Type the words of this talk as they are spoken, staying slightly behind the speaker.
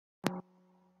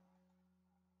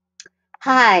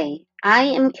Hi, I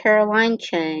am Caroline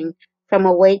Chang from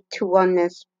Awake to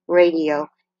Oneness Radio,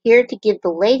 here to give the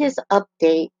latest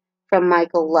update from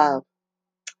Michael Love.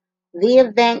 The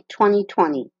event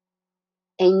 2020.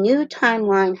 A new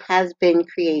timeline has been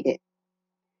created.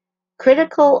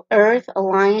 Critical Earth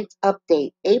Alliance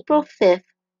update, April 5th,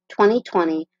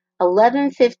 2020,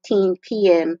 11:15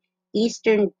 p.m.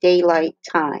 Eastern Daylight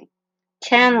Time.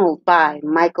 Channeled by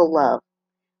Michael Love.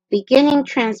 Beginning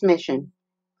transmission.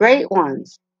 Great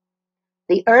ones.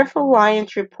 The Earth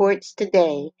Alliance reports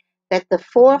today that the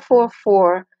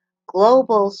 444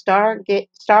 Global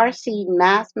Starseed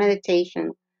Mass Meditation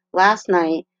last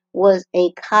night was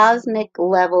a cosmic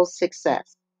level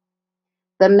success.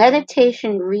 The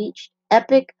meditation reached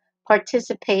epic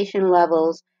participation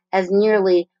levels as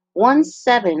nearly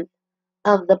 1/7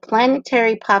 of the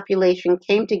planetary population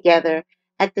came together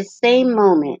at the same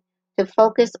moment to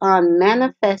focus on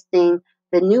manifesting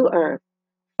the new Earth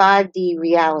 5D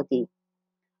reality.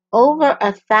 Over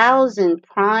 1,000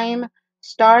 prime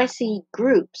starseed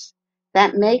groups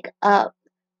that make up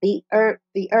the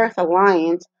Earth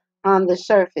Alliance on the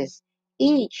surface,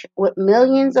 each with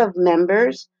millions of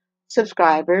members,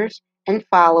 subscribers, and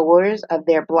followers of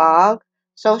their blog,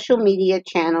 social media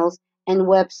channels, and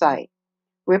website,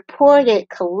 reported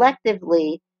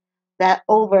collectively that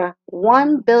over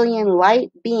 1 billion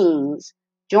light beings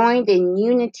joined in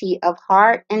unity of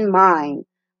heart and mind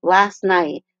last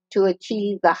night to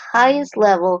achieve the highest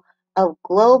level of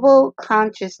global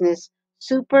consciousness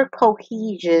super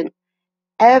cohesion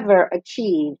ever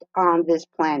achieved on this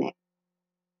planet.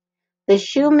 The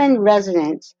Schumann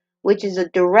resonance, which is a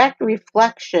direct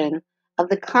reflection of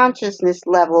the consciousness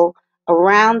level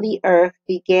around the Earth,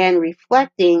 began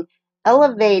reflecting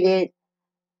elevated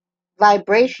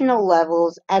vibrational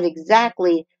levels at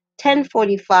exactly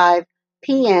 10:45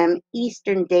 p.m.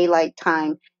 Eastern Daylight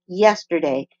Time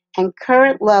yesterday, and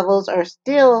current levels are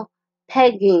still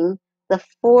pegging the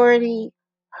 40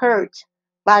 hertz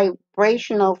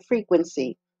vibrational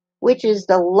frequency, which is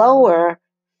the lower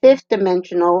fifth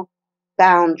dimensional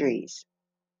boundaries.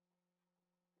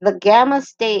 The gamma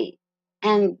state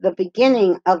and the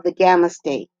beginning of the gamma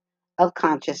state of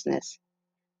consciousness.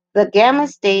 The gamma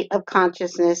state of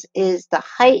consciousness is the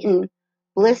heightened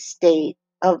bliss state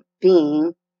of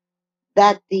being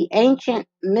that the ancient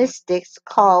mystics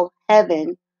call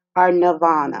heaven or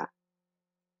nirvana.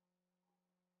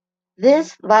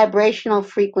 This vibrational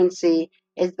frequency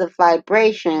is the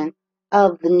vibration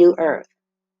of the new earth.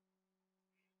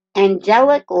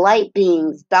 Angelic light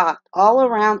beings docked all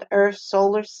around Earth's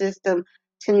solar system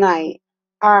tonight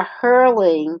are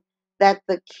hurling that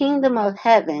the kingdom of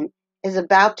heaven is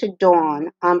about to dawn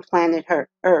on planet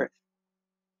Earth.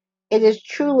 It is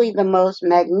truly the most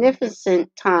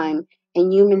magnificent time in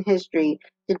human history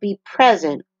to be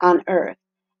present on Earth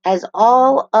as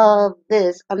all of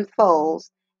this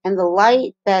unfolds, and the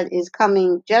light that is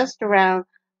coming just around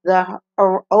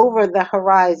or over the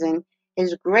horizon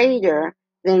is greater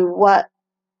than what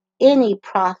any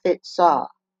prophet saw.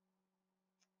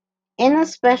 In a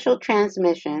special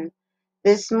transmission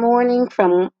this morning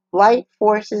from light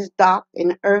forces docked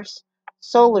in Earth's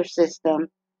solar system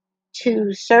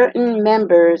to certain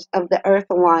members of the Earth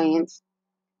Alliance,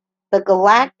 the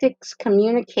Galactics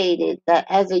communicated that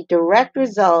as a direct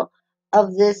result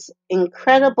of this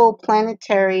incredible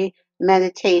planetary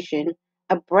meditation,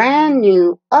 a brand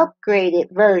new,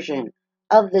 upgraded version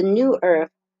of the New Earth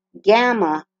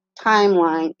Gamma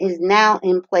timeline is now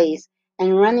in place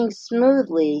and running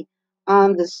smoothly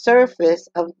on the surface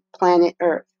of planet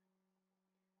Earth.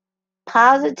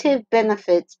 Positive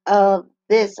benefits of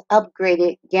this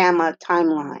upgraded Gamma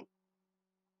timeline.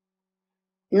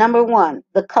 Number one,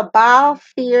 the Cabal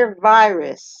fear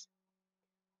virus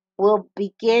will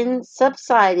begin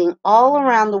subsiding all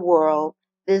around the world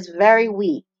this very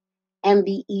week and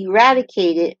be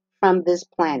eradicated from this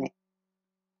planet.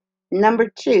 Number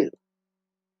two,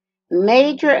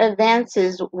 major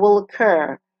advances will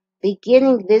occur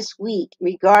beginning this week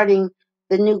regarding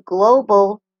the new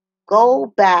global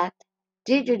goal-backed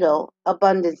digital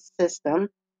abundance system.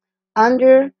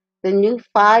 Under the new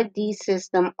 5D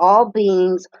system, all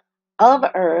beings of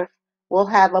Earth will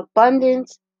have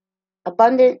abundant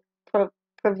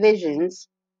provisions,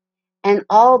 and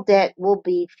all debt will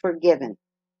be forgiven.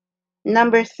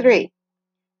 Number three,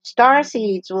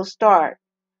 starseeds will start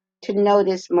to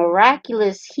notice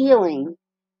miraculous healing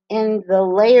in the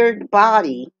layered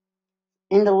body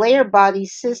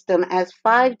system as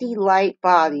 5D light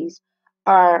bodies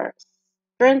are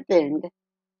strengthened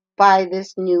by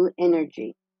this new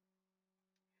energy.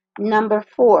 Number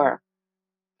four,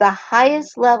 the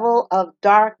highest level of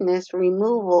darkness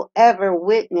removal ever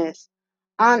witnessed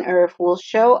on Earth will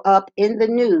show up in the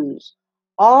news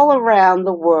all around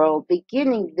the world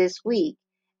beginning this week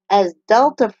as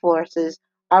Delta forces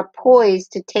are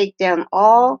poised to take down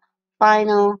all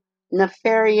final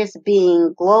nefarious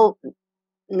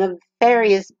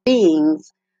nefarious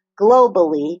beings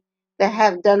globally that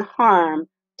have done harm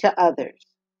to others.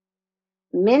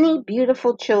 Many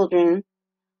beautiful children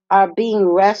are being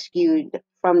rescued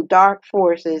from dark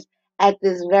forces at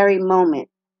this very moment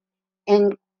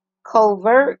in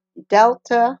covert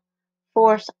Delta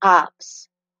Force ops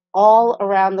all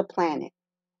around the planet.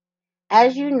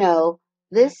 As you know,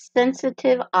 this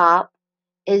sensitive op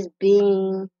is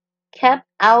being kept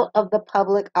out of the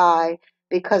public eye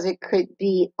because it could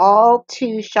be all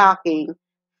too shocking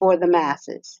for the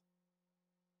masses.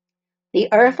 The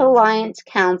Earth Alliance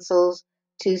counsels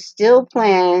to still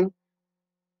plan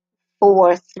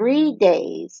for 3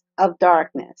 days of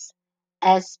darkness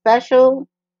as special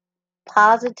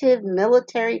positive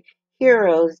military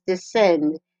heroes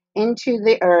descend into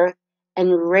the earth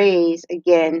and rise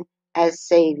again as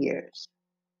saviors.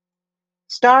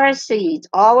 Star seeds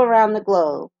all around the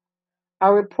globe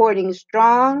are reporting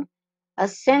strong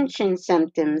ascension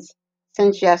symptoms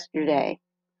since yesterday,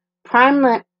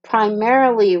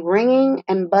 primarily ringing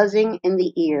and buzzing in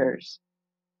the ears.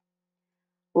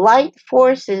 Light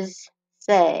forces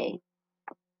say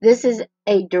this is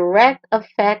a direct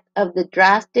effect of the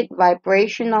drastic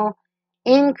vibrational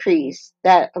increase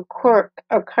that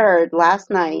occurred last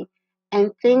night,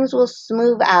 and things will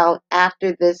smooth out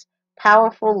after this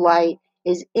powerful light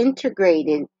is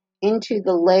integrated into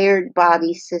the layered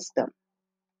body system.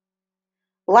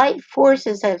 Light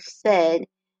forces have said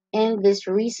in this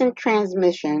recent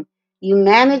transmission,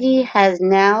 humanity has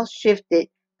now shifted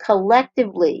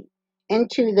collectively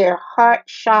into their heart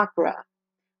chakra,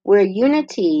 where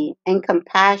unity and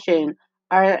compassion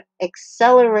are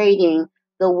accelerating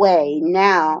the way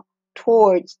now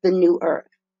towards the new earth.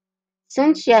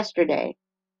 Since yesterday,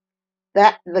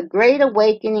 that the Great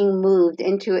Awakening moved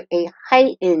into a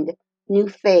heightened new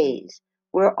phase,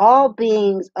 where all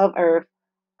beings of earth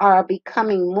are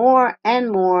becoming more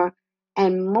and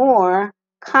more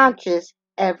conscious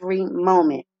every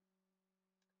moment.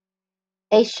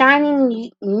 A shining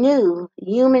new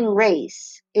human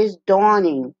race is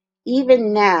dawning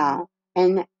even now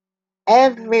and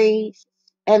every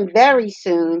and very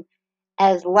soon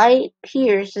as light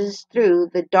pierces through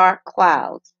the dark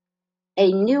clouds.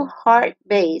 A new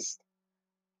heart-based,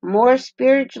 more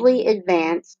spiritually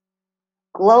advanced,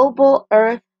 global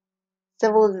earth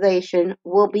civilization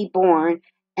will be born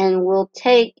and will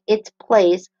take its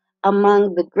place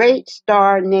among the great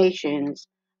star nations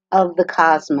of the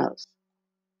cosmos.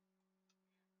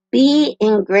 Be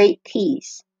in great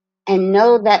peace and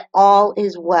know that all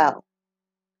is well.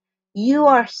 You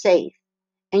are safe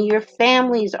and your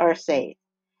families are safe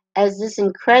as this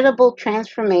incredible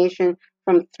transformation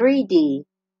from 3D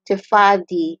to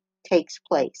 5D takes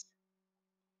place.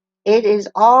 It is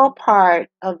all part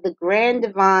of the grand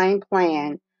divine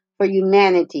plan for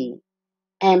humanity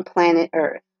and planet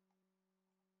Earth.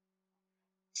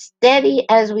 Steady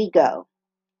as we go,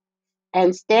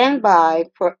 and stand by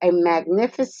for a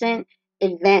magnificent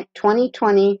event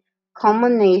 2020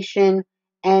 culmination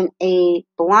and a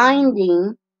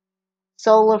blinding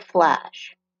solar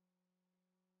flash.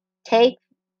 Take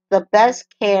the best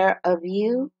care of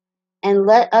you and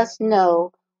let us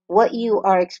know what you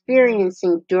are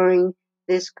experiencing during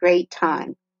this great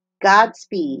time.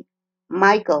 Godspeed,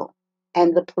 Michael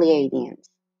and the Pleiadians.